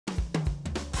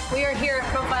We are here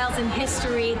at Profiles in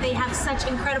History. They have such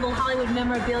incredible Hollywood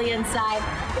memorabilia inside.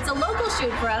 It's a local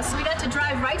shoot for us, so we got to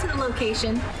drive right to the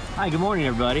location. Hi, good morning,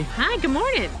 everybody. Hi, good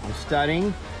morning. We're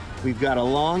studying. We've got a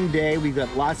long day. We've got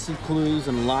lots of clues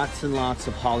and lots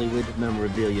of Hollywood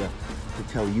memorabilia to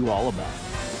tell you all about.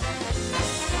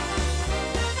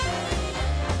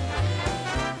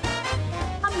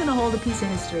 I'm gonna hold a piece of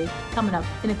history coming up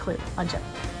in a clue on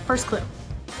Jeopardy. First clue.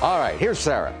 All right, here's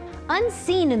Sarah.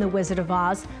 Unseen in The Wizard of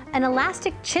Oz, an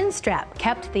elastic chin strap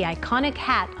kept the iconic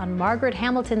hat on Margaret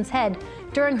Hamilton's head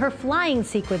during her flying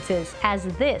sequences as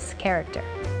this character.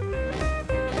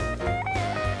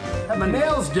 Got my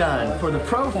nails done for the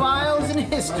Profiles in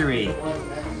History.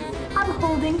 I'm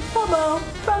holding Bobo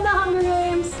from the Hunger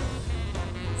Games.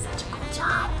 Such a cool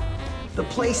job. The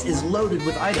place is loaded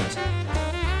with items.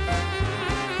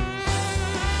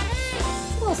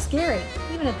 It's a little scary,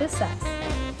 even at this size.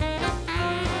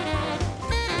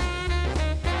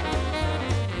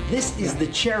 This is the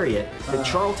chariot that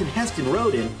Charlton Heston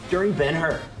rode in during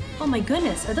Ben-Hur. Oh my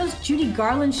goodness, are those Judy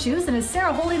Garland shoes? And is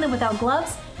Sarah holding them without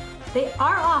gloves? They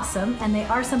are awesome, and they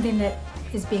are something that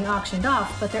is being auctioned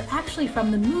off, but they're actually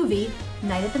from the movie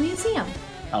Night at the Museum.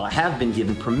 I have been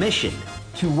given permission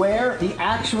to wear the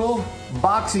actual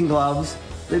boxing gloves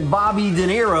that Bobby De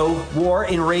Niro wore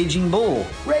in Raging Bull.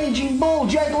 Raging Bull,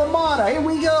 Jake LaMotta, here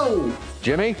we go.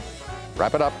 Jimmy,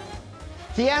 wrap it up.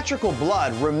 Theatrical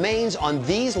blood remains on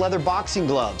these leather boxing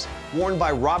gloves worn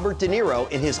by Robert De Niro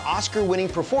in his Oscar-winning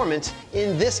performance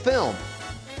in this film.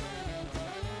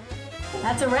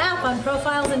 That's a wrap on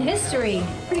Profiles in History.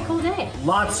 Pretty cool day.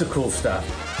 Lots of cool stuff.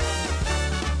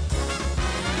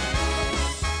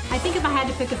 I think if I had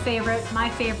to pick a favorite, my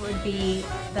favorite would be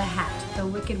the hat, the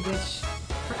Wicked Witch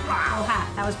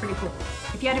hat. That was pretty cool.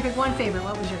 If you had to pick one favorite,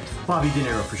 what was yours? Bobby De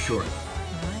Niro for sure.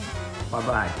 All right.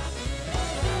 Bye-bye.